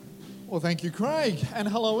Well, thank you, Craig, and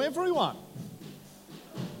hello, everyone.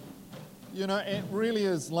 You know, it really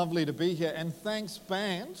is lovely to be here, and thanks,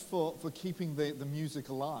 band, for keeping the music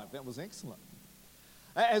alive. That was excellent.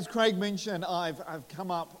 As Craig mentioned, I've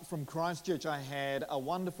come up from Christchurch. I had a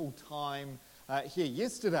wonderful time here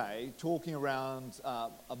yesterday talking around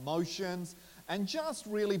emotions and just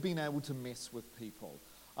really being able to mess with people.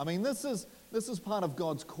 I mean, this is part of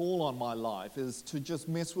God's call on my life, is to just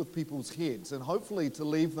mess with people's heads and hopefully to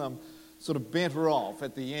leave them sort of better off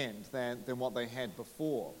at the end than what they had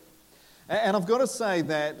before. And I've got to say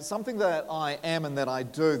that something that I am and that I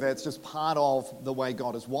do that's just part of the way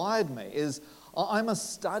God has wired me is I'm a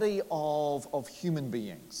study of human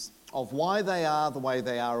beings, of why they are the way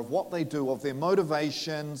they are, of what they do, of their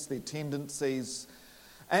motivations, their tendencies.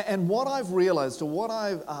 And what I've realized, or what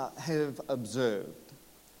I have observed,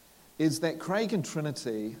 is that Craig and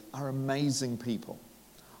Trinity are amazing people.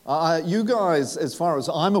 You guys, as far as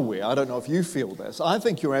I'm aware, I don't know if you feel this, I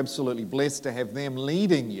think you're absolutely blessed to have them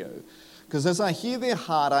leading you. Because as I hear their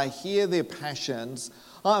heart, I hear their passions,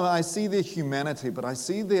 I see their humanity, but I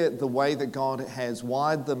see the way that God has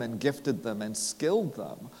wired them and gifted them and skilled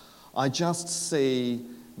them. I just see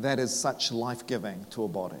that as such life-giving to a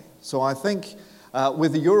body. So I think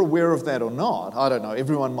whether you're aware of that or not, I don't know,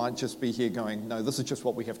 everyone might just be here going, no, this is just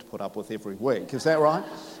what we have to put up with every week. Is that right?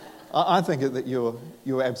 I think that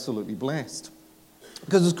you're absolutely blessed.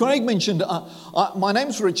 Because as Craig mentioned, my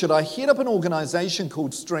name's Richard. I head up an organisation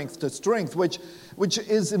called Strength to Strength, which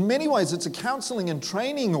is in many ways, it's a counselling and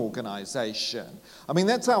training organisation. I mean,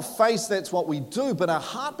 that's our face, that's what we do, but our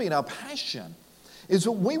heartbeat, our passion is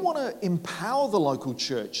that we want to empower the local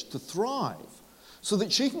church to thrive so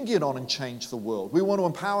that she can get on and change the world. We want to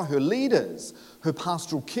empower her leaders, her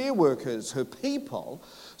pastoral care workers, her people,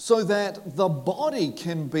 so that the body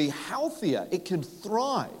can be healthier, it can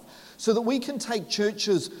thrive, so that we can take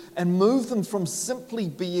churches and move them from simply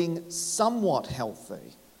being somewhat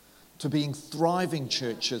healthy to being thriving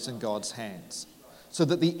churches in God's hands, so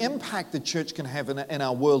that the impact the church can have in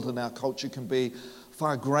our world and our culture can be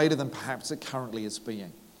far greater than perhaps it currently is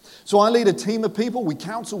being. So I lead a team of people. We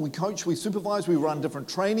counsel, we coach, we supervise, we run different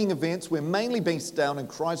training events. We're mainly based down in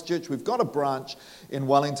Christchurch. We've got a branch in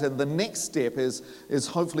Wellington. The next step is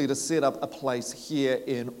hopefully to set up a place here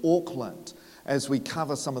in Auckland as we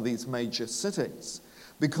cover some of these major cities,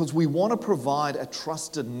 because we want to provide a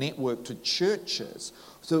trusted network to churches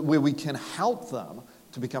where we can help them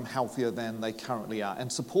to become healthier than they currently are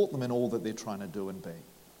and support them in all that they're trying to do and be.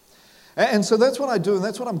 And so that's what I do, and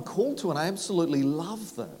that's what I'm called to, and I absolutely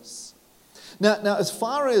love this. Now as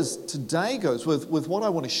far as today goes, with what I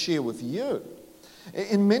want to share with you,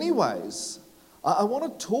 in many ways, I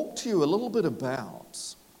want to talk to you a little bit about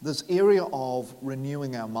this area of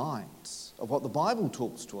renewing our minds, of what the Bible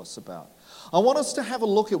talks to us about. I want us to have a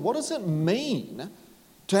look at what does it mean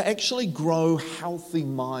to actually grow healthy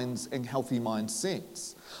minds and healthy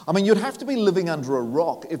mindsets. I mean, you'd have to be living under a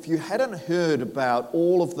rock if you hadn't heard about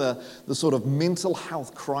all of the sort of mental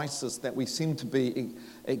health crisis that we seem to be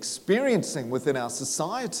experiencing within our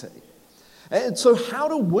society. And so how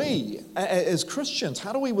do we, as Christians,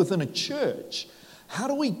 how do we within a church, how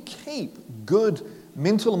do we keep good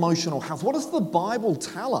mental emotional health? What does the Bible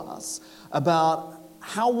tell us about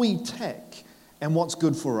how we tick and what's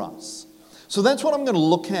good for us? So that's what I'm going to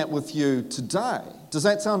look at with you today. Does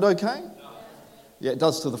that sound okay? Yeah, it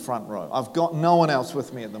does to the front row. I've got no one else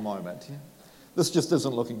with me at the moment. Yeah? This just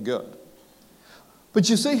isn't looking good. But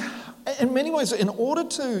you see, in many ways, in order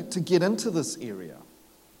to get into this area,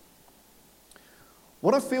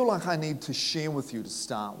 what I feel like I need to share with you to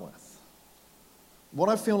start with, what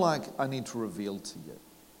I feel like I need to reveal to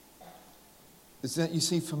you, is that, you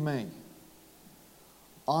see, for me,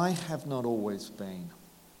 I have not always been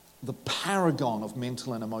the paragon of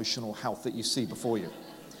mental and emotional health that you see before you.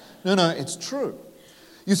 No, it's true.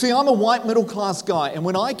 You see, I'm a white middle-class guy, and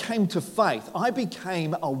when I came to faith, I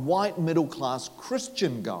became a white middle-class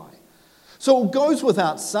Christian guy. So it goes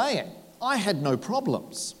without saying, I had no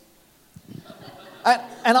problems.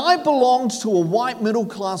 And I belonged to a white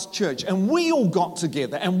middle-class church, and we all got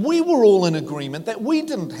together, and we were all in agreement that we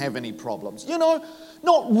didn't have any problems. You know,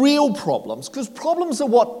 not real problems, because problems are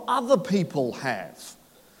what other people have.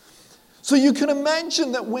 So you can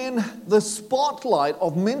imagine that when the spotlight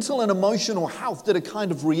of mental and emotional health did a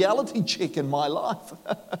kind of reality check in my life,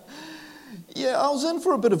 yeah, I was in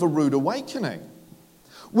for a bit of a rude awakening.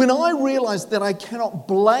 When I realized that I cannot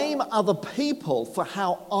blame other people for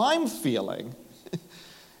how I'm feeling,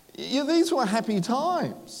 yeah, these were happy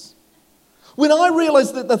times. When I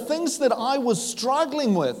realized that the things that I was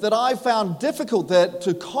struggling with, that I found difficult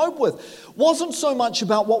to cope with, wasn't so much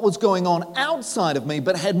about what was going on outside of me,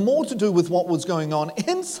 but had more to do with what was going on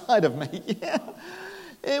inside of me. Yeah,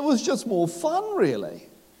 it was just more fun, really.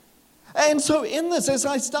 And so in this, as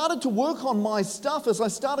I started to work on my stuff, as I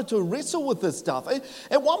started to wrestle with this stuff,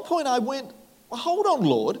 at one point I went, hold on,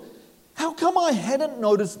 Lord, how come I hadn't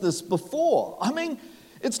noticed this before? I mean,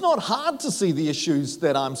 it's not hard to see the issues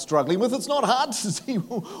that I'm struggling with. It's not hard to see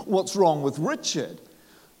what's wrong with Richard.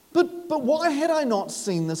 But why had I not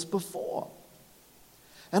seen this before?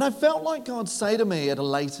 And I felt like God say to me at a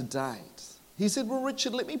later date, he said, well,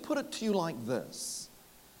 Richard, let me put it to you like this.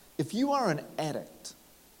 If you are an addict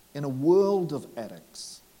in a world of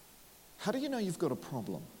addicts, how do you know you've got a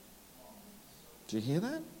problem? Do you hear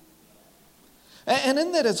that? And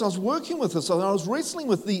in that, as I was working with this, I was wrestling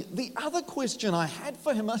with the other question I had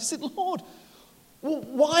for him. I said, Lord, well,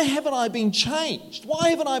 why haven't I been changed? Why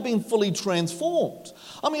haven't I been fully transformed?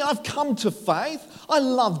 I mean, I've come to faith. I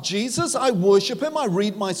love Jesus. I worship him. I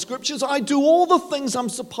read my scriptures. I do all the things I'm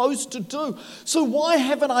supposed to do. So why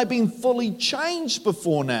haven't I been fully changed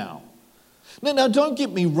before now? Now, don't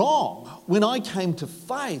get me wrong. When I came to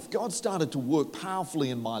faith, God started to work powerfully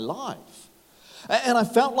in my life. And I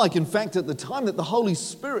felt like, in fact, at the time that the Holy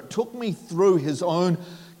Spirit took me through his own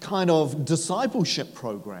kind of discipleship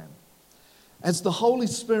program. As the Holy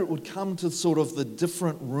Spirit would come to sort of the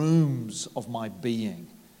different rooms of my being.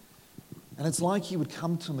 And it's like he would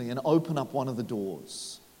come to me and open up one of the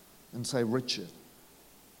doors and say, Richard,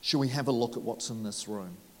 shall we have a look at what's in this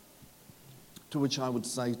room? To which I would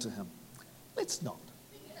say to him, let's not.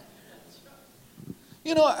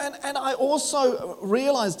 You know, and I also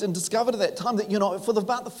realized and discovered at that time that, you know, for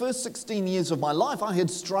about the first 16 years of my life, I had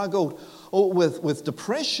struggled with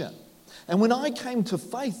depression. And when I came to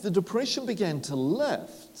faith, the depression began to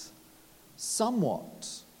lift somewhat.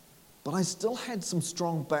 But I still had some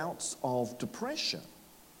strong bouts of depression.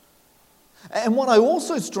 And what I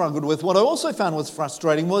also struggled with, what I also found was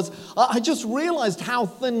frustrating was I just realized how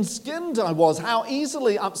thin-skinned I was, how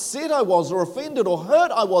easily upset I was or offended or hurt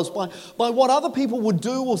I was by what other people would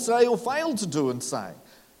do or say or fail to do and say.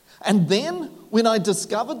 And then when I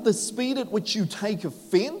discovered the speed at which you take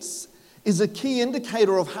offense is a key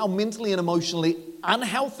indicator of how mentally and emotionally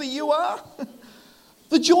unhealthy you are,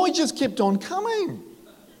 the joy just kept on coming.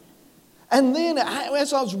 And then,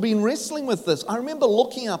 as I was been wrestling with this, I remember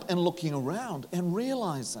looking up and looking around and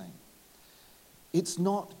realizing it's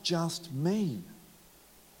not just me.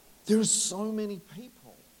 There are so many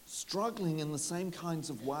people struggling in the same kinds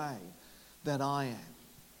of way that I am.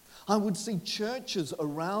 I would see churches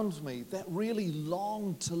around me that really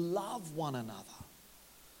longed to love one another.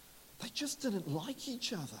 They just didn't like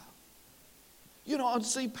each other. You know, I'd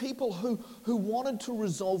see people who wanted to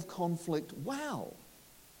resolve conflict well.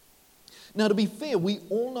 Now, to be fair, we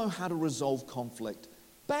all know how to resolve conflict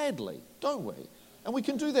badly, don't we? And we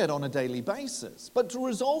can do that on a daily basis. But to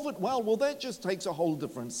resolve it well, that just takes a whole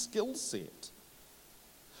different skill set.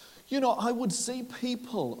 You know, I would see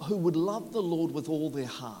people who would love the Lord with all their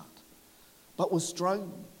heart, but were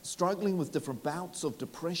struggling with different bouts of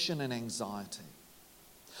depression and anxiety.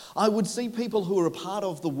 I would see people who were a part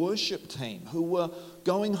of the worship team who were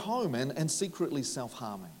going home and secretly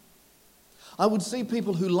self-harming. I would see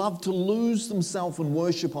people who love to lose themselves in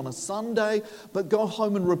worship on a Sunday, but go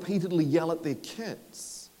home and repeatedly yell at their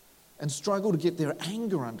kids and struggle to get their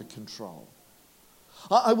anger under control.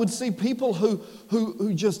 I would see people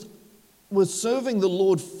who just were serving the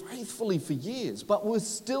Lord faithfully for years, but were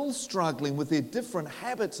still struggling with their different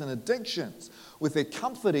habits and addictions, with their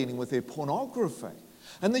comfort eating, with their pornography.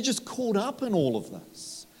 And they're just caught up in all of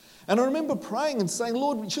this. And I remember praying and saying,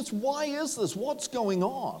 Lord, just why is this? What's going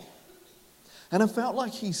on? And I felt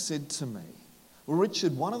like he said to me, well,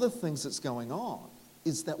 Richard, one of the things that's going on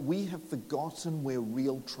is that we have forgotten where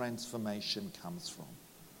real transformation comes from.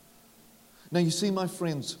 Now, you see, my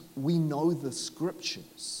friends, we know the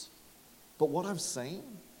scriptures, but what I've seen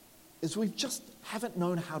is we just haven't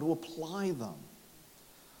known how to apply them.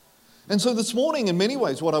 And so this morning, in many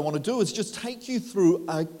ways, what I want to do is just take you through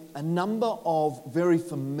a number of very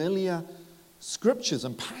familiar scriptures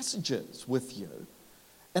and passages with you,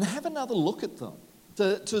 and have another look at them,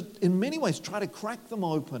 to in many ways try to crack them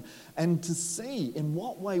open and to see in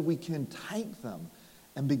what way we can take them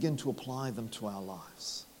and begin to apply them to our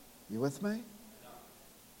lives. You with me?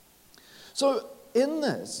 So in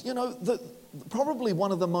this, you know, probably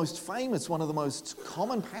one of the most famous, one of the most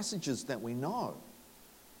common passages that we know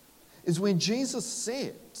is when Jesus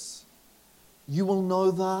says, you will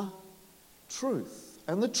know the truth,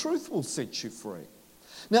 and the truth will set you free.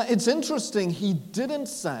 Now, it's interesting, he didn't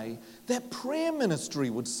say that prayer ministry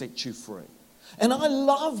would set you free. And I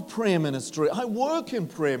love prayer ministry. I work in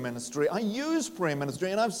prayer ministry. I use prayer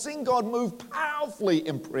ministry, and I've seen God move powerfully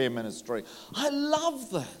in prayer ministry. I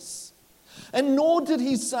love this. And nor did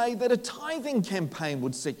he say that a tithing campaign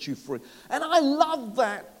would set you free. And I love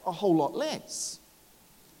that a whole lot less.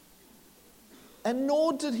 And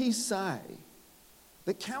nor did he say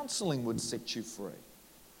that counseling would set you free.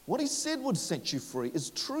 What he said would set you free is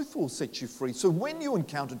truth will set you free. So when you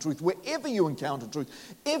encounter truth, wherever you encounter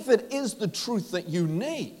truth, if it is the truth that you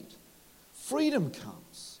need, freedom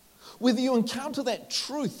comes. Whether you encounter that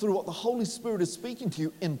truth through what the Holy Spirit is speaking to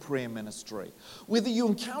you in prayer ministry, whether you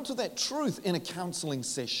encounter that truth in a counseling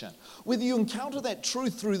session, whether you encounter that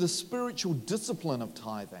truth through the spiritual discipline of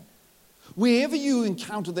tithing, wherever you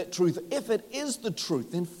encounter that truth, if it is the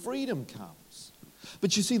truth, then freedom comes.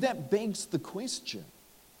 But you see, that begs the question,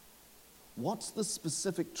 what's the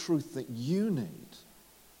specific truth that you need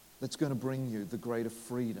that's going to bring you the greater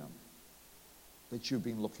freedom that you've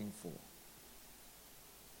been looking for?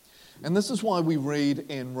 And this is why we read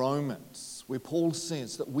in Romans, where Paul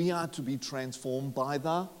says that we are to be transformed by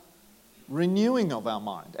the renewing of our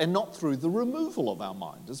mind, and not through the removal of our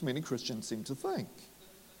mind, as many Christians seem to think.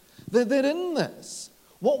 That in this,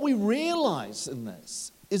 what we realize in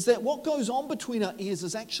this is that what goes on between our ears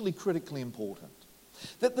is actually critically important.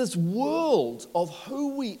 That this world of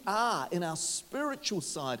who we are in our spiritual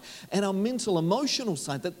side and our mental, emotional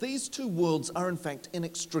side, that these two worlds are in fact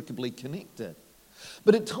inextricably connected.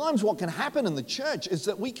 But at times what can happen in the church is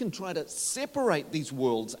that we can try to separate these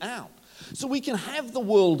worlds out. So we can have the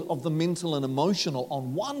world of the mental and emotional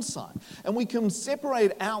on one side, and we can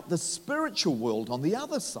separate out the spiritual world on the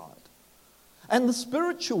other side. And the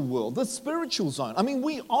spiritual world, the spiritual zone, I mean,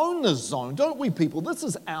 we own this zone, don't we, people? This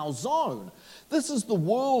is our zone. This is the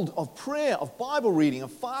world of prayer, of Bible reading,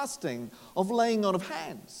 of fasting, of laying on of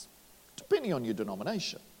hands, depending on your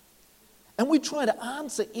denomination. And we try to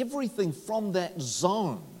answer everything from that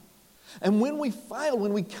zone. And when we fail,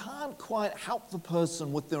 when we can't quite help the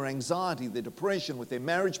person with their anxiety, their depression, with their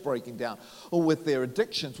marriage breaking down, or with their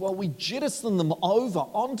addictions, well, we jettison them over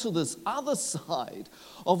onto this other side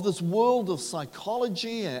of this world of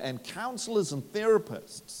psychology and counselors and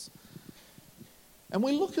therapists. And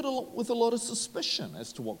we look at it with a lot of suspicion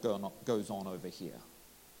as to what goes on over here.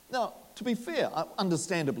 Now, to be fair,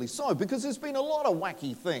 understandably so, because there's been a lot of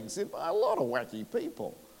wacky things, by a lot of wacky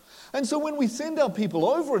people. And so when we send our people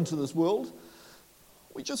over into this world,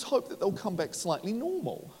 we just hope that they'll come back slightly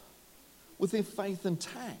normal, with their faith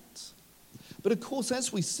intact. But of course,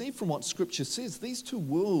 as we see from what Scripture says, these two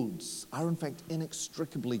worlds are in fact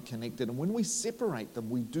inextricably connected. And when we separate them,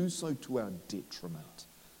 we do so to our detriment.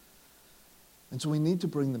 And so we need to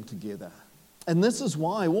bring them together. And this is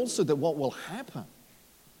why also that what will happen,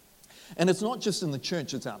 and it's not just in the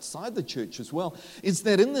church, it's outside the church as well, is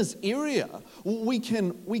that in this area, we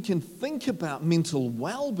can think about mental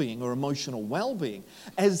well-being or emotional well-being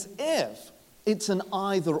as if it's an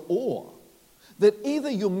either or. That either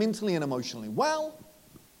you're mentally and emotionally well,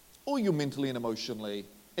 or you're mentally and emotionally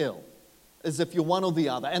ill. As if you're one or the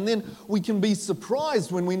other. And then we can be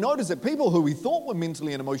surprised when we notice that people who we thought were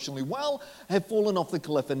mentally and emotionally well have fallen off the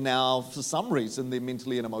cliff, and now for some reason they're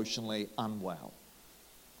mentally and emotionally unwell.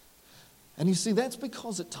 And you see, that's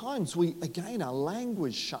because at times our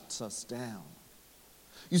language shuts us down.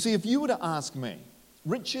 You see, if you were to ask me,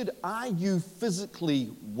 Richard, are you physically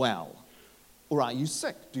well? Or are you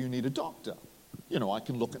sick? Do you need a doctor? You know, I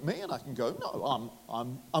can look at me and I can go, no,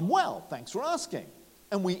 I'm well, thanks for asking.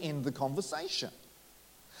 And we end the conversation.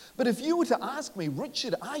 But if you were to ask me,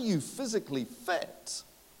 Richard, are you physically fit?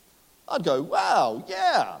 I'd go, wow,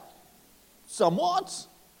 yeah, somewhat.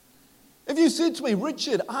 If you said to me,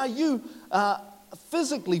 Richard, are you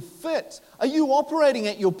physically fit? Are you operating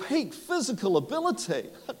at your peak physical ability?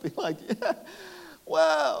 I'd be like, yeah,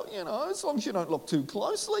 well, you know, as long as you don't look too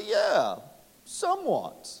closely, yeah,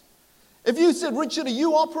 somewhat. If you said, Richard, are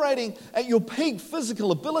you operating at your peak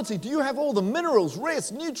physical ability? Do you have all the minerals,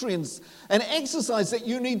 rest, nutrients, and exercise that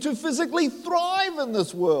you need to physically thrive in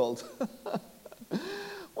this world?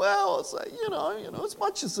 Well, I'll say, you know, as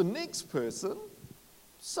much as the next person,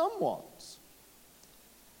 somewhat.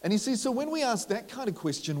 And you see, so when we ask that kind of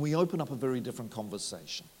question, we open up a very different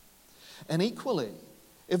conversation. And equally,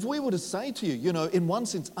 if we were to say to you, you know, in one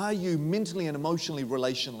sense, are you mentally and emotionally,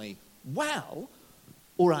 relationally well,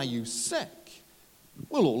 or are you sick?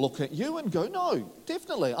 We'll all look at you and go, no,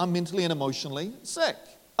 definitely, I'm mentally and emotionally sick.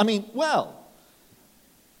 Well.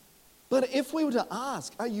 But if we were to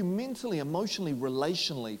ask, are you mentally, emotionally,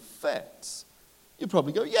 relationally fit? You'd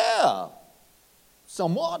probably go, yeah,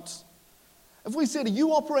 somewhat. If we said, are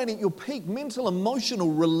you operating at your peak mental,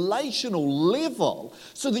 emotional, relational level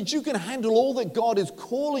so that you can handle all that God is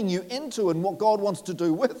calling you into and what God wants to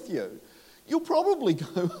do with you? You'll probably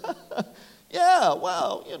go, yeah,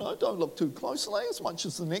 well, don't look too closely as much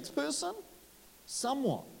as the next person.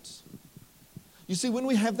 Somewhat. You see, when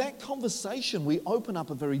we have that conversation, we open up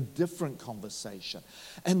a very different conversation.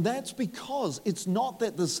 And that's because it's not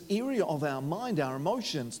that this area of our mind, our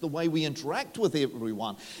emotions, the way we interact with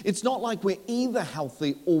everyone, it's not like we're either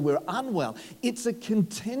healthy or we're unwell. It's a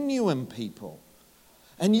continuum, people.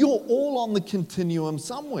 And you're all on the continuum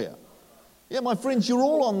somewhere. Yeah, my friends, you're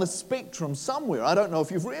all on the spectrum somewhere. I don't know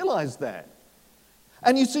if you've realized that.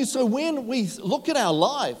 And you see, so when we look at our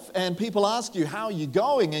life and people ask you, how are you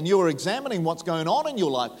going? And you're examining what's going on in your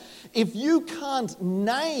life. If you can't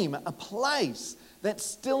name a place that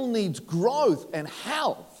still needs growth and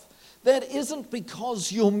health, that isn't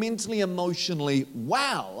because you're mentally, emotionally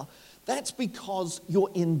well. That's because you're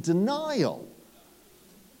in denial.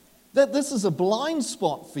 That this is a blind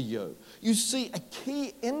spot for you. You see, a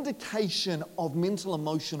key indication of mental,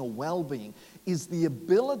 emotional well-being is the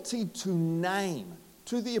ability to name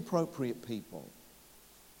to the appropriate people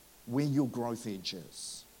where your growth edge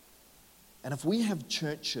is. And if we have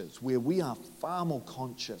churches where we are far more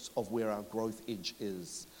conscious of where our growth edge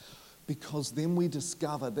is, because then we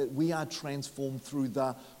discover that we are transformed through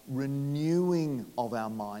the renewing of our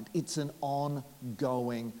mind. It's an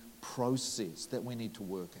ongoing process that we need to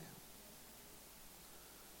work out.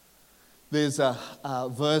 There's a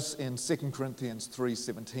verse in 2 Corinthians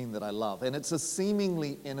 3:17 that I love, and it's a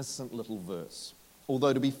seemingly innocent little verse.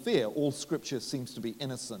 Although, to be fair, all scripture seems to be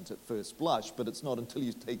innocent at first blush, but it's not until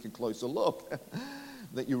you take a closer look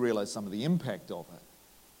that you realize some of the impact of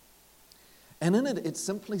it. And in it, it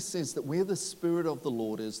simply says that where the Spirit of the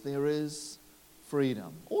Lord is, there is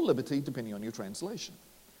freedom, or liberty, depending on your translation.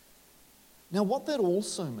 Now, what that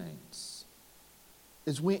also means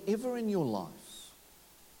is wherever in your life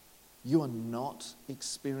you are not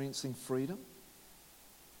experiencing freedom,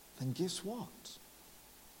 then guess what?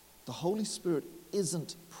 The Holy Spirit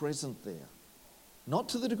isn't present there. Not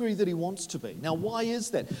to the degree that He wants to be. Now, why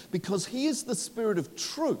is that? Because He is the Spirit of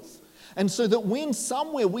truth. And so that when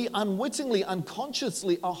somewhere we unwittingly,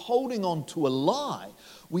 unconsciously are holding on to a lie,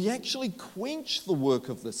 we actually quench the work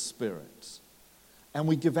of the Spirit. And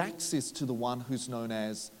we give access to the one who's known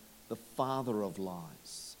as the Father of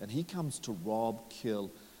lies. And He comes to rob,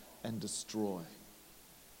 kill, and destroy.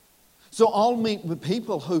 So I'll meet with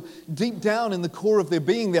people who deep down in the core of their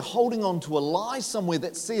being, they're holding on to a lie somewhere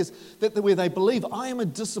that says that where they believe, I am a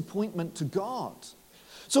disappointment to God.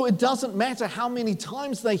 So it doesn't matter how many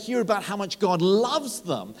times they hear about how much God loves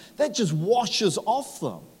them, that just washes off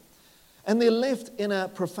them. And they're left in a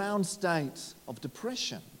profound state of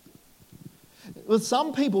depression. With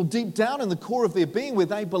some people deep down in the core of their being where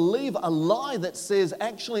they believe a lie that says,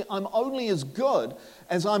 actually, I'm only as good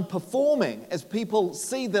as I'm performing, as people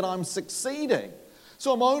see that I'm succeeding.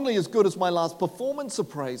 So I'm only as good as my last performance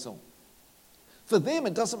appraisal. For them,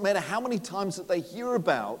 it doesn't matter how many times that they hear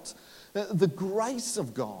about the grace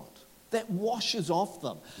of God that washes off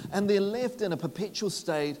them. And they're left in a perpetual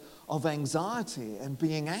state of anxiety and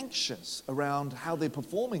being anxious around how they're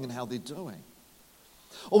performing and how they're doing.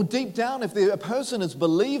 Or deep down, if a person is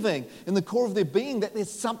believing in the core of their being that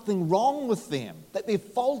there's something wrong with them, that they're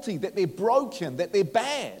faulty, that they're broken, that they're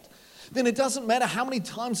bad, then it doesn't matter how many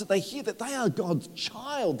times that they hear that they are God's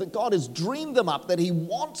child, that God has dreamed them up, that He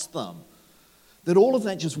wants them, that all of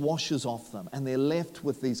that just washes off them and they're left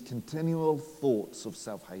with these continual thoughts of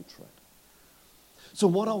self-hatred. So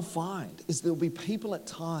what I'll find is there'll be people at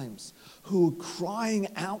times who are crying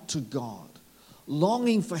out to God,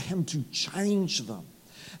 longing for Him to change them.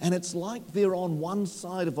 And it's like they're on one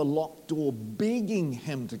side of a locked door begging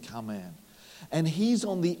Him to come in. And He's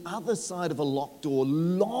on the other side of a locked door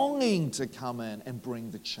longing to come in and bring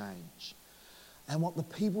the change. And what the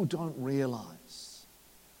people don't realize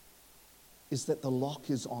is that the lock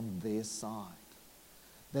is on their side.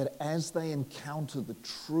 That as they encounter the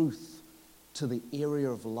truth to the area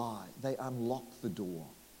of lie, they unlock the door.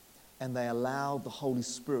 And they allow the Holy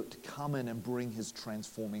Spirit to come in and bring His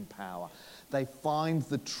transforming power. They find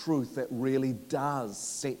the truth that really does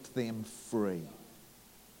set them free.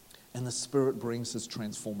 And the Spirit brings His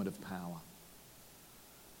transformative power.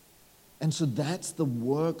 And so that's the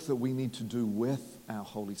work that we need to do with our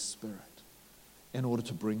Holy Spirit in order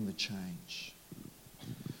to bring the change.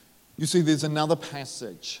 You see, there's another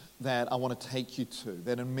passage that I want to take you to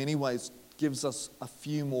that in many ways gives us a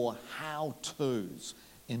few more how-tos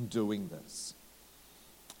in doing this.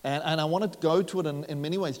 And I want to go to it in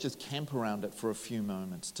many ways, just camp around it for a few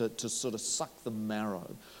moments to sort of suck the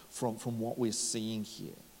marrow from what we're seeing here.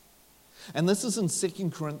 And this is in 2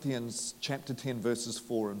 Corinthians chapter 10, verses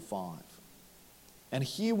 4 and 5. And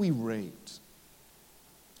here we read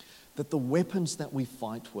that the weapons that we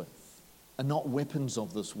fight with are not weapons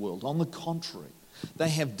of this world. On the contrary, they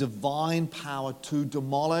have divine power to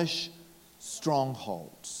demolish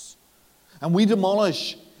strongholds. And we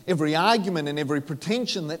demolish every argument and every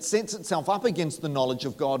pretension that sets itself up against the knowledge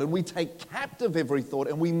of God, and we take captive every thought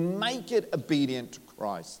and we make it obedient to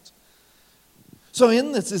Christ. So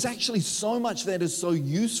in this, there's actually so much that is so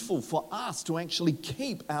useful for us to actually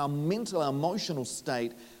keep our mental, our emotional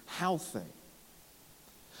state healthy.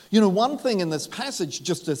 You know, one thing in this passage,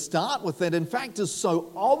 just to start with, that in fact is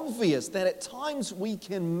so obvious that at times we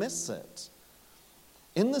can miss it.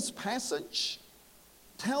 In this passage,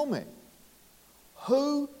 tell me,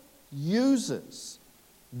 who uses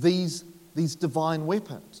these divine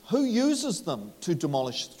weapons? Who uses them to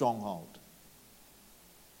demolish stronghold?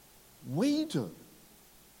 We do.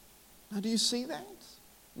 Now, do you see that?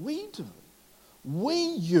 We do. We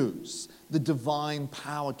use the divine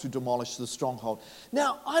power to demolish the stronghold.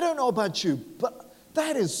 Now, I don't know about you, but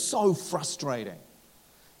that is so frustrating.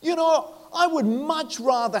 You know, I would much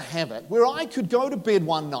rather have it where I could go to bed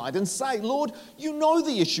one night and say, Lord, you know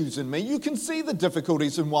the issues in me. You can see the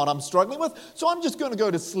difficulties in what I'm struggling with. So I'm just going to go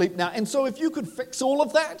to sleep now. And so if you could fix all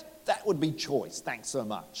of that, that would be choice. Thanks so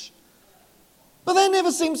much. But that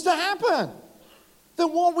never seems to happen.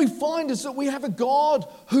 Then what we find is that we have a God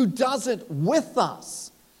who does it with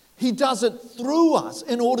us. He does it through us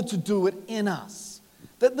in order to do it in us.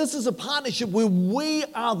 That this is a partnership where we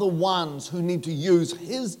are the ones who need to use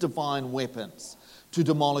His divine weapons to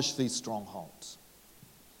demolish these strongholds.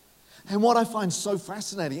 And what I find so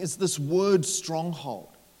fascinating is this word stronghold,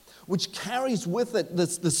 which carries with it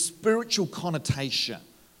this spiritual connotation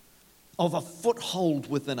of a foothold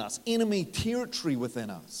within us, enemy territory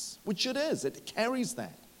within us, which it is. It carries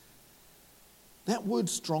that. That word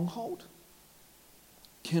stronghold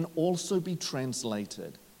can also be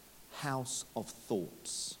translated house of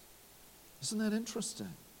thoughts. Isn't that interesting?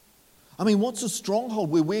 I mean, what's a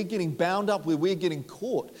stronghold? Where we're getting bound up, where we're getting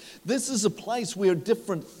caught. This is a place where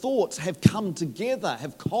different thoughts have come together,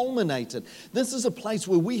 have culminated. This is a place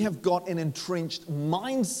where we have got an entrenched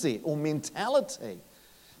mindset or mentality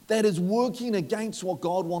that is working against what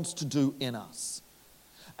God wants to do in us.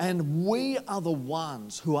 And we are the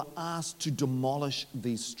ones who are asked to demolish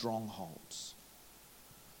these strongholds.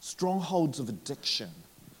 Strongholds of addiction,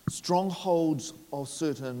 strongholds of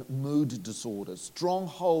certain mood disorders,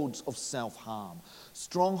 strongholds of self-harm,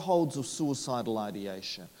 strongholds of suicidal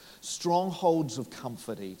ideation, strongholds of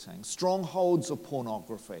comfort eating, strongholds of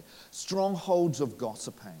pornography, strongholds of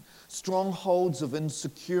gossiping, strongholds of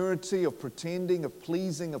insecurity, of pretending, of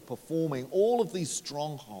pleasing, of performing, all of these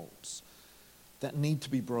strongholds that need to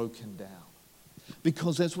be broken down.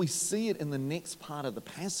 Because as we see it in the next part of the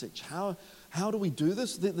passage, how do we do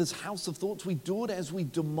this? This house of thoughts, we do it as we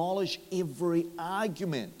demolish every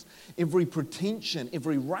argument, every pretension,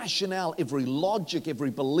 every rationale, every logic, every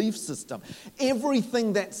belief system,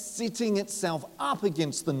 everything that's setting itself up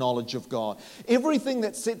against the knowledge of God, everything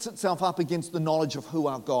that sets itself up against the knowledge of who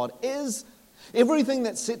our God is, everything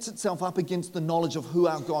that sets itself up against the knowledge of who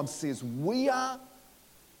our God says we are,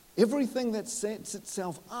 everything that sets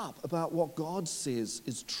itself up about what God says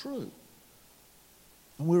is true.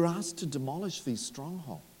 And we're asked to demolish these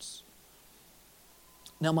strongholds.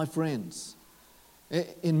 Now, my friends,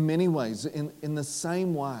 in many ways, in the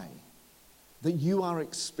same way that you are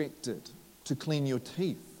expected to clean your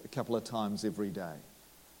teeth a couple of times every day,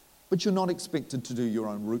 but you're not expected to do your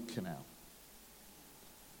own root canal.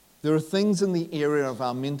 There are things in the area of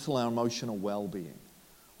our mental and emotional well-being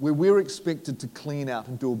where we're expected to clean out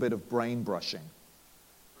and do a bit of brain brushing,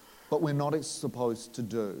 but we're not supposed to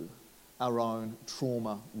do our own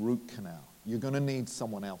trauma root canal. You're going to need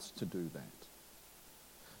someone else to do that.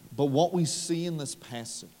 But what we see in this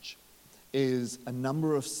passage is a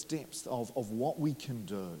number of steps of what we can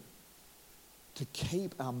do to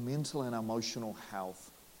keep our mental and emotional health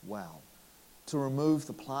well, to remove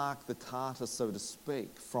the plaque, the tartar, so to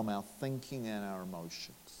speak, from our thinking and our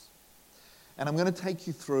emotions. And I'm going to take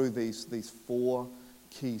you through these 4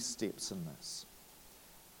 key steps in this.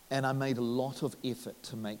 And I made a lot of effort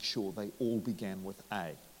to make sure they all began with A.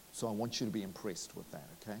 So I want you to be impressed with that,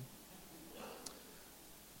 okay?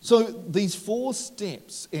 So these 4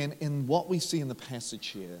 steps in what we see in the passage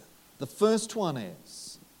here, the first one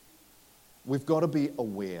is we've got to be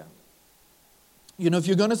aware. if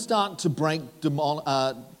you're going to start to break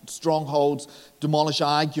strongholds, demolish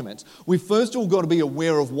arguments, we've first of all got to be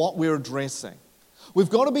aware of what we're addressing. We've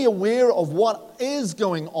got to be aware of what is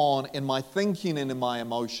going on in my thinking and in my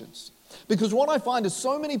emotions. Because what I find is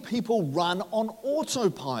so many people run on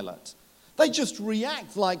autopilot. They just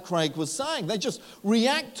react, like Craig was saying. They just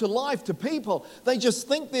react to life, to people. They just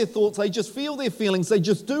think their thoughts. They just feel their feelings. They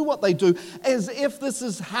just do what they do as if this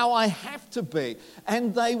is how I have to be.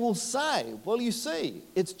 And they will say, well, you see,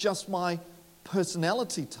 it's just my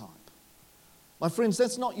personality type. My friends,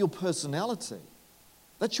 that's not your personality.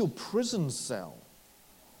 That's your prison cell.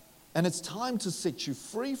 And it's time to set you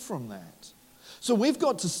free from that. So we've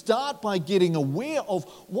got to start by getting aware of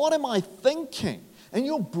what am I thinking? And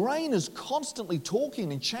your brain is constantly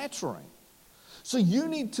talking and chattering. So you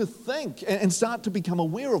need to think and start to become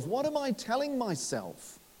aware of what am I telling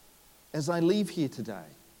myself as I leave here today?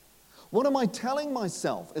 What am I telling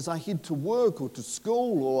myself as I head to work or to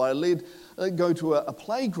school or I go to a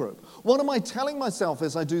play group? What am I telling myself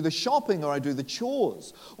as I do the shopping or I do the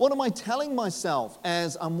chores? What am I telling myself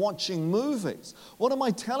as I'm watching movies? What am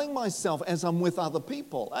I telling myself as I'm with other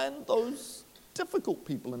people and those difficult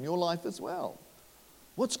people in your life as well?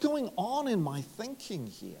 What's going on in my thinking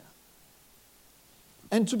here?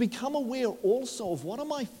 And to become aware also of what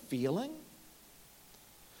am I feeling?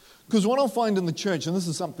 Because what I'll find in the church, and this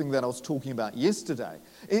is something that I was talking about yesterday,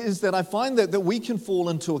 is that I find that we can fall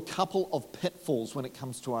into a couple of pitfalls when it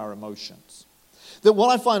comes to our emotions. That what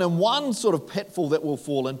I find in one sort of pitfall that we'll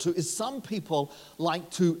fall into is some people like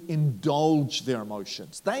to indulge their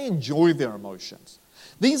emotions. They enjoy their emotions.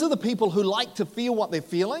 These are the people who like to feel what they're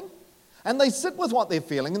feeling, and they sit with what they're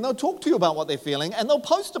feeling, and they'll talk to you about what they're feeling, and they'll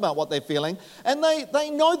post about what they're feeling, and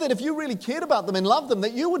they know that if you really cared about them and loved them,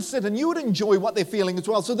 that you would sit and you would enjoy what they're feeling as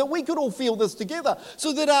well, so that we could all feel this together,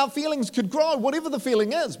 so that our feelings could grow, whatever the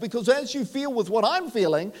feeling is, because as you feel with what I'm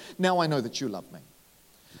feeling, now I know that you love me.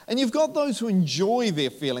 And you've got those who enjoy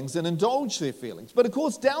their feelings and indulge their feelings. But of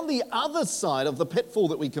course, down the other side of the pitfall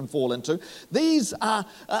that we can fall into, these are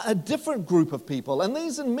a different group of people, and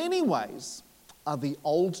these in many ways are the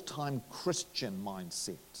old-time Christian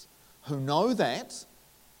mindset, who know that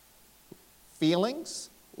feelings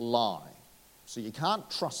lie, so you can't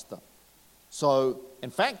trust them. So, in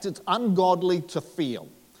fact, it's ungodly to feel.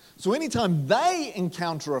 So anytime they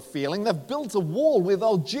encounter a feeling, they've built a wall where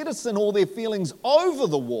they'll jettison all their feelings over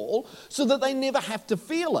the wall so that they never have to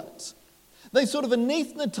feel it. They sort of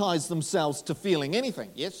anesthetize themselves to feeling anything.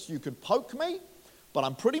 Yes, you could poke me, but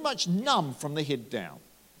I'm pretty much numb from the head down.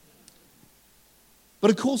 But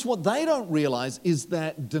of course, what they don't realize is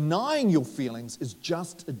that denying your feelings is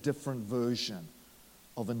just a different version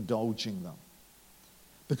of indulging them.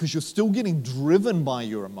 Because you're still getting driven by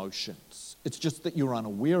your emotions. It's just that you're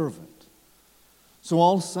unaware of it. So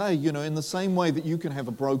I'll say, in the same way that you can have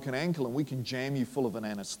a broken ankle and we can jam you full of an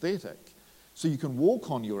anesthetic so you can walk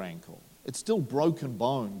on your ankle, it's still broken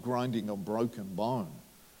bone grinding on broken bone.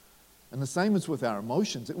 And the same is with our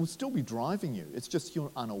emotions. It will still be driving you. It's just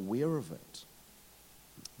you're unaware of it.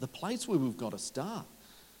 The place where we've got to start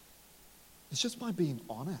is just by being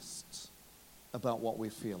honest about what we're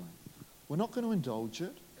feeling. We're not going to indulge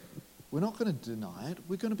it. We're not going to deny it.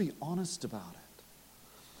 We're going to be honest about it.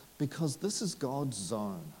 Because this is God's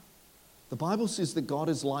zone. The Bible says that God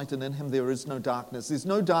is light and in him there is no darkness. There's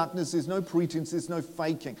no darkness, there's no pretense, there's no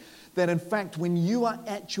faking. That in fact, when you are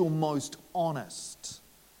at your most honest,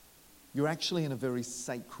 you're actually in a very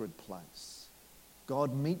sacred place.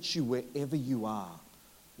 God meets you wherever you are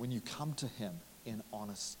when you come to him in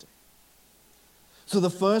honesty. So the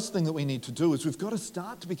first thing that we need to do is we've got to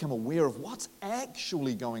start to become aware of what's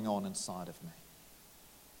actually going on inside of me.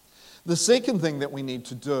 The second thing that we need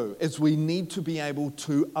to do is we need to be able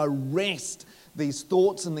to arrest these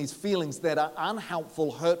thoughts and these feelings that are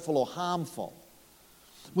unhelpful, hurtful, or harmful.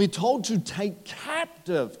 We're told to take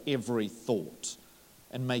captive every thought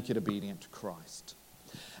and make it obedient to Christ.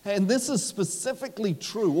 And this is specifically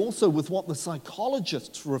true also with what the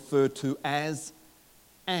psychologists refer to as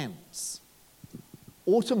ANTs,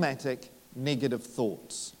 automatic negative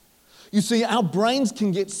thoughts. You see, our brains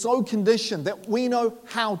can get so conditioned that we know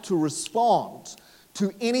how to respond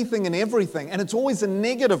to anything and everything, and it's always a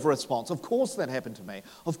negative response. Of course that happened to me.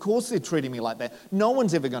 Of course they're treating me like that. No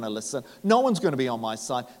one's ever going to listen. No one's going to be on my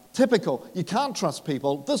side. Typical. You can't trust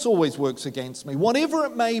people. This always works against me. Whatever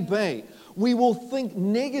it may be, we will think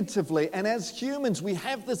negatively, and as humans, we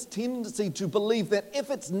have this tendency to believe that if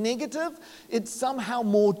it's negative, it's somehow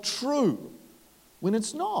more true, when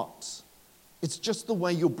it's not. It's just the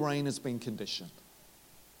way your brain has been conditioned.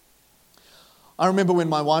 I remember when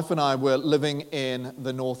my wife and I were living in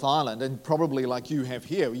the North Island, and probably like you have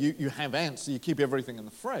here, you have ants, so you keep everything in the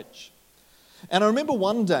fridge. And I remember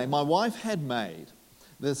one day my wife had made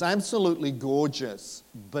this absolutely gorgeous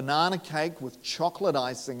banana cake with chocolate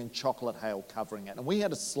icing and chocolate hail covering it. And we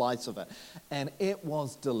had a slice of it, and it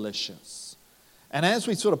was delicious. And as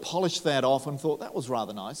we sort of polished that off and thought, that was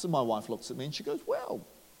rather nice, and my wife looks at me and she goes, well,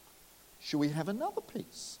 should we have another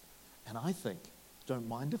piece? And I think, don't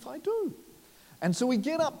mind if I do. And so we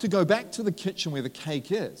get up to go back to the kitchen where the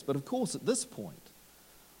cake is. But of course, at this point,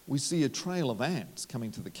 we see a trail of ants coming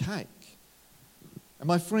to the cake. And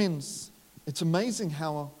my friends, it's amazing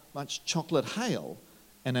how much chocolate hail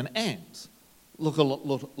and an ant look a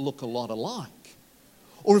lot alike.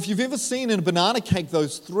 Or if you've ever seen in a banana cake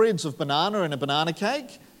those threads of banana in a banana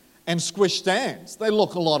cake and squished ants, they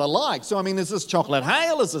look a lot alike. So, I mean, is this chocolate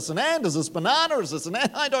hail? Is this an ant? Is this banana? Is this an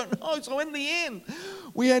ant? I don't know. So in the end,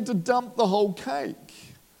 we had to dump the whole cake.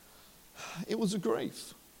 It was a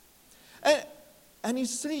grief. And you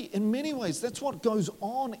see, in many ways, that's what goes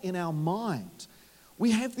on in our mind.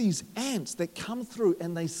 We have these ants that come through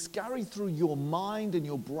and they scurry through your mind and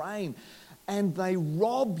your brain, and they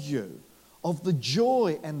rob you of the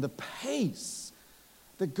joy and the peace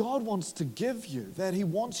that God wants to give you, that He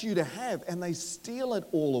wants you to have, and they steal it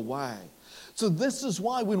all away. So this is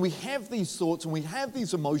why when we have these thoughts and we have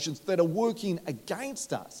these emotions that are working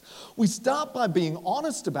against us, we start by being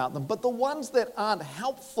honest about them, but the ones that aren't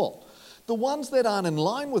helpful, the ones that aren't in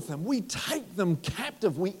line with them, we take them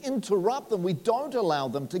captive, we interrupt them, we don't allow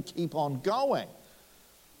them to keep on going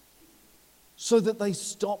so that they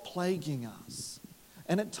stop plaguing us.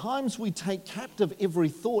 And at times we take captive every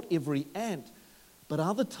thought, every ant, but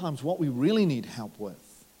other times what we really need help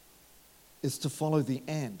with is to follow the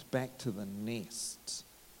ant back to the nest.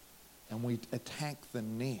 And we attack the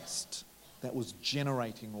nest that was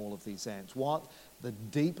generating all of these ants. What the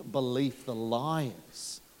deep belief, the lie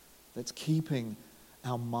is that's keeping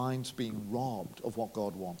our minds being robbed of what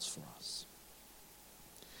God wants for us.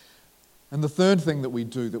 And the third thing that we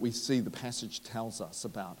do that we see the passage tells us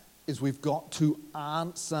about is we've got to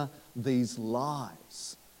answer these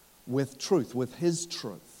lies with truth, with His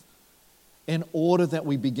truth, in order that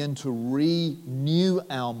we begin to renew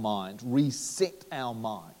our mind, reset our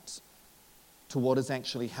minds to what is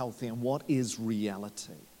actually healthy and what is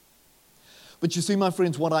reality. But you see, my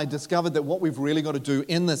friends, what I discovered that what we've really got to do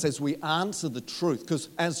in this as we answer the truth, because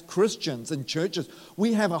as Christians in churches,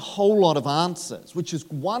 we have a whole lot of answers, which is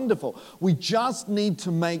wonderful. We just need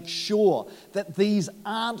to make sure that these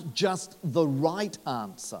aren't just the right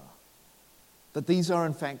answer, that these are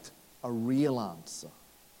in fact a real answer.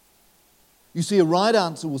 You see, a right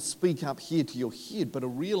answer will speak up here to your head, but a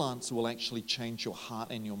real answer will actually change your heart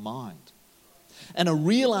and your mind. And a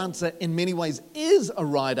real answer in many ways is a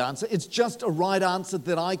right answer. It's just a right answer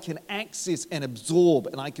that I can access and absorb,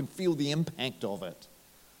 and I can feel the impact of it.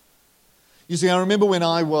 You see, I remember when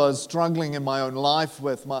I was struggling in my own life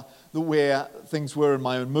with where things were in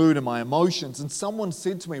my own mood and my emotions, and someone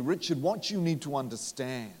said to me, Richard, what you need to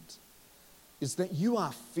understand is that you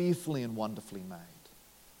are fearfully and wonderfully made.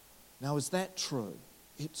 Now, is that true?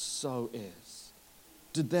 It so is.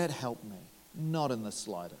 Did that help me? Not in the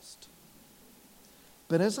slightest.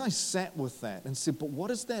 But as I sat with that and said, but what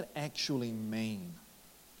does that actually mean?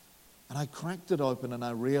 And I cracked it open and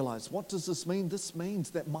I realized, what does this mean? This means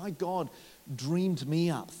that my God dreamed me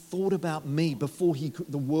up, thought about me before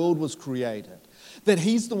the world was created. That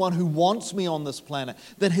He's the one who wants me on this planet.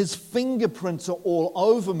 That His fingerprints are all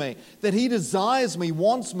over me. That He desires me,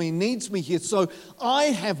 wants me, needs me here. So I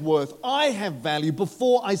have worth, I have value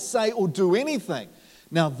before I say or do anything.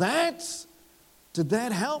 Now did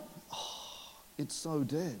that help? It so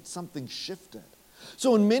did. Something shifted.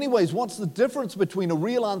 So in many ways, what's the difference between a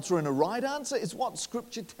real answer and a right answer is what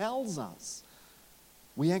Scripture tells us.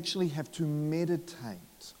 We actually have to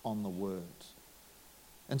meditate on the Word.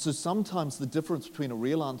 And so sometimes the difference between a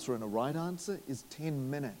real answer and a right answer is 10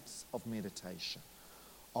 minutes of meditation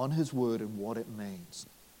on His Word and what it means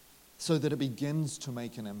so that it begins to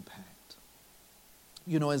make an impact.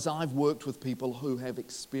 You know, as I've worked with people who have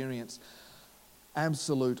experienced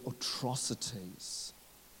absolute atrocities,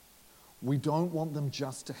 we don't want them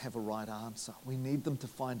just to have a right answer. We need them to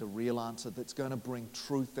find a real answer that's going to bring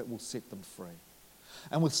truth that will set them free.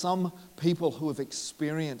 And with some people who have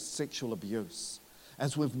experienced sexual abuse,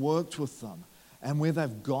 as we've worked with them and where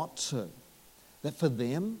they've got to, that for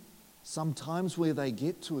them, sometimes where they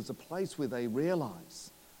get to is a place where they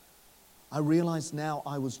I realize now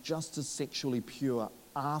I was just as sexually pure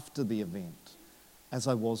after the event as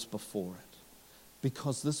I was before it.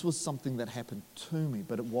 Because this was something that happened to me,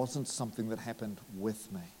 but it wasn't something that happened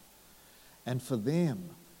with me. And for them,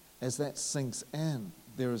 as that sinks in,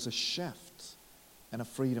 there is a shift and a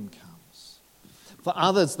freedom comes. For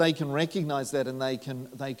others, they can recognize that and they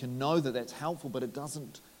can know that that's helpful, but it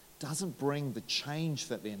doesn't bring the change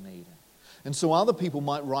that they're needing. And so other people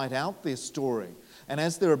might write out their story. And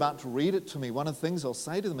as they're about to read it to me, one of the things I'll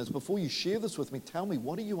say to them is, before you share this with me, tell me,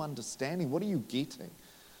 what are you understanding? What are you getting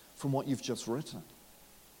from what you've just written?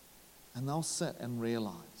 And they'll sit and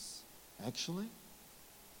realize, actually,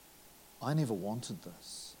 I never wanted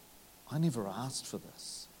this. I never asked for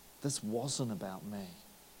this. This wasn't about me.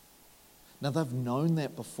 Now, they've known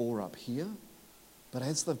that before up here, but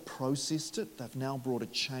as they've processed it, they've now brought a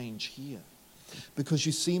change here. Because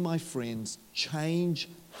you see, my friends, change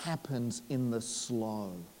happens in the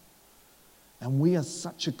slow. And we are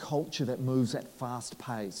such a culture that moves at fast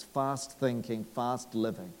pace, fast thinking, fast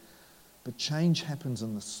living. But change happens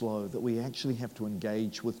in the slow, that we actually have to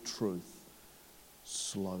engage with truth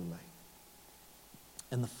slowly.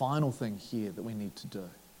 And the final thing here that we need to do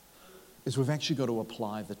is we've actually got to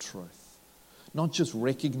apply the truth. Not just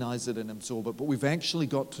recognize it and absorb it, but we've actually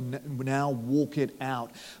got to now walk it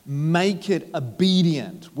out. Make it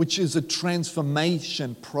obedient, which is a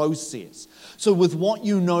transformation process. So with what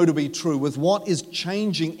you know to be true, with what is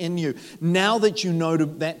changing in you, now that you know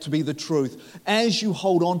that to be the truth, as you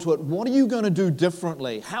hold on to it, what are you going to do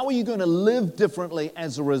differently? How are you going to live differently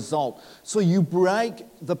as a result? So you break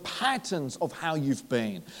the patterns of how you've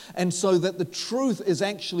been. And so that the truth is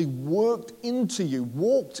actually walked into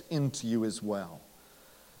you as well.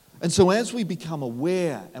 And so as we become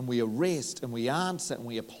aware and we arrest and we answer and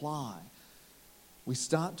we apply, we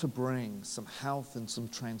start to bring some health and some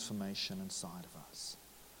transformation inside of us.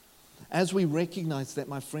 As we recognize that,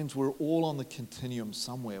 my friends, we're all on the continuum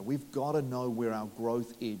somewhere. We've got to know where our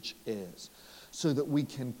growth edge is so that we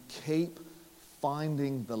can keep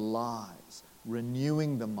finding the lies,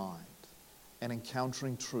 renewing the mind, and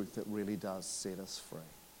encountering truth that really does set us free.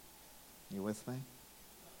 You with me?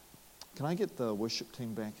 Can I get the worship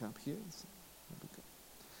team back up here?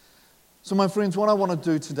 So my friends, what I want to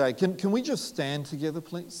do today, can we just stand together,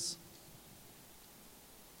 please?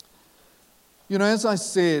 You know, as I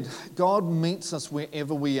said, God meets us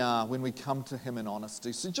wherever we are when we come to Him in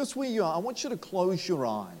honesty. So just where you are, I want you to close your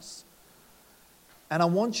eyes. And I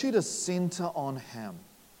want you to center on Him.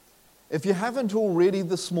 If you haven't already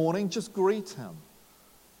this morning, just greet Him.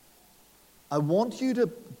 I want you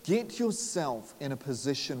to get yourself in a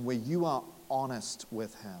position where you are honest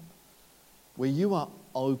with Him, where you are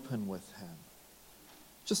open with Him.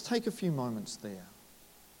 Just take a few moments there.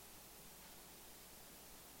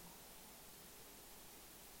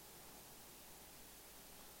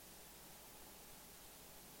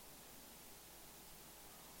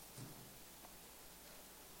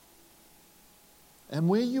 And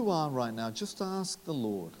where you are right now, just ask the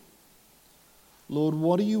Lord, Lord,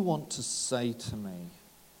 what do you want to say to me?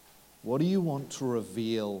 What do you want to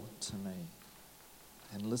reveal to me?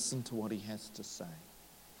 And listen to what He has to say.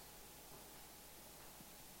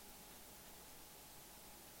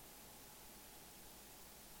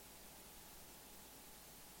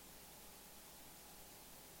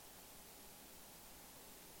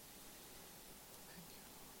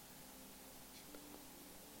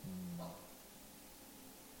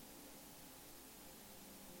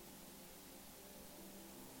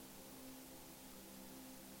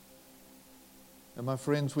 And my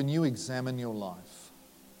friends, when you examine your life,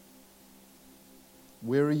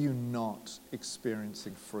 where are you not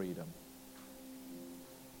experiencing freedom?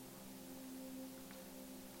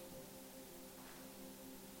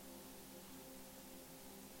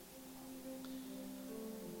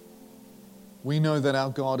 We know that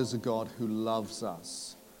our God is a God who loves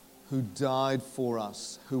us, who died for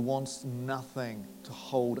us, who wants nothing to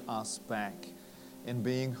hold us back in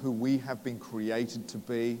being who we have been created to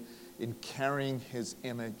be, in carrying His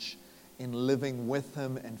image, in living with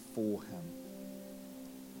Him and for Him.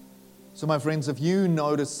 So my friends, if you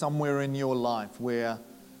notice somewhere in your life where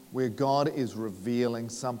God is revealing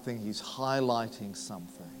something, He's highlighting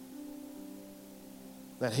something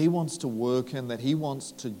that He wants to work in, that He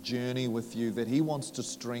wants to journey with you, that He wants to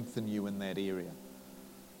strengthen you in that area,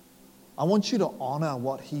 I want you to honor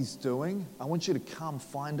what He's doing. I want you to come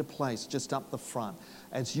find a place just up the front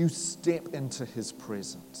as you step into His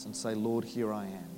presence and say, Lord, here I am.